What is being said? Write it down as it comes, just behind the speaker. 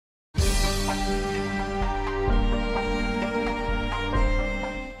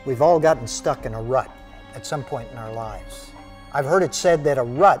We've all gotten stuck in a rut at some point in our lives. I've heard it said that a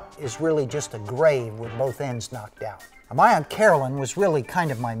rut is really just a grave with both ends knocked out. My Aunt Carolyn was really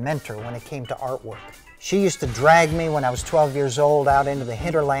kind of my mentor when it came to artwork. She used to drag me when I was 12 years old out into the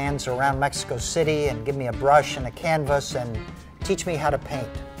hinterlands around Mexico City and give me a brush and a canvas and teach me how to paint.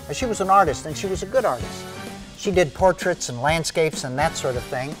 She was an artist, and she was a good artist. She did portraits and landscapes and that sort of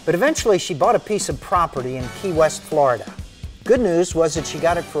thing, but eventually she bought a piece of property in Key West, Florida. Good news was that she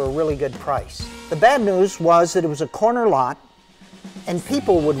got it for a really good price. The bad news was that it was a corner lot, and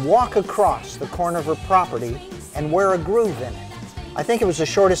people would walk across the corner of her property and wear a groove in it. I think it was the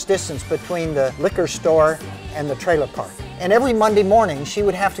shortest distance between the liquor store and the trailer park. And every Monday morning, she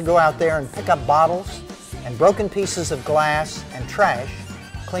would have to go out there and pick up bottles and broken pieces of glass and trash,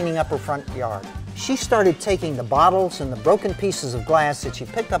 cleaning up her front yard. She started taking the bottles and the broken pieces of glass that she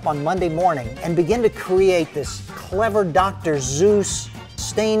picked up on Monday morning and began to create this clever Dr. Seuss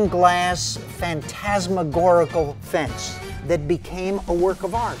stained glass phantasmagorical fence that became a work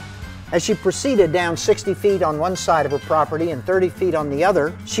of art. As she proceeded down 60 feet on one side of her property and 30 feet on the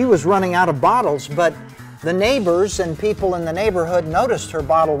other, she was running out of bottles, but the neighbors and people in the neighborhood noticed her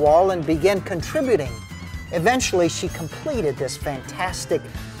bottle wall and began contributing. Eventually, she completed this fantastic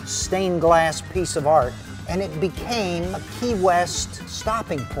stained glass piece of art, and it became a Key West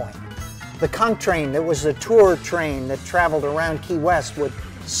stopping point. The conch train, that was a tour train that traveled around Key West, would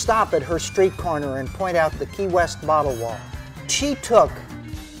stop at her street corner and point out the Key West bottle wall. She took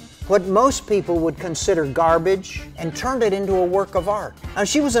what most people would consider garbage and turned it into a work of art. Now,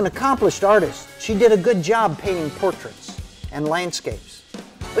 she was an accomplished artist. She did a good job painting portraits and landscapes,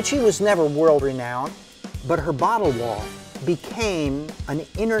 but she was never world renowned. But her bottle wall became an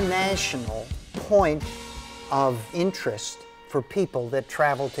international point of interest for people that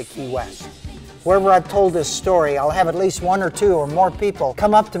travel to Key West. Wherever I've told this story, I'll have at least one or two or more people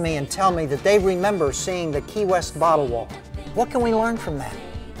come up to me and tell me that they remember seeing the Key West bottle wall. What can we learn from that?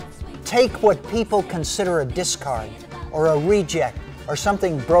 Take what people consider a discard or a reject or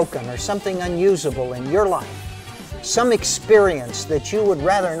something broken or something unusable in your life, some experience that you would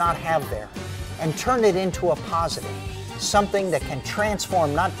rather not have there, and turn it into a positive, something that can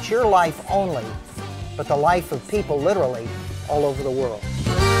transform not your life only, but the life of people literally all over the world.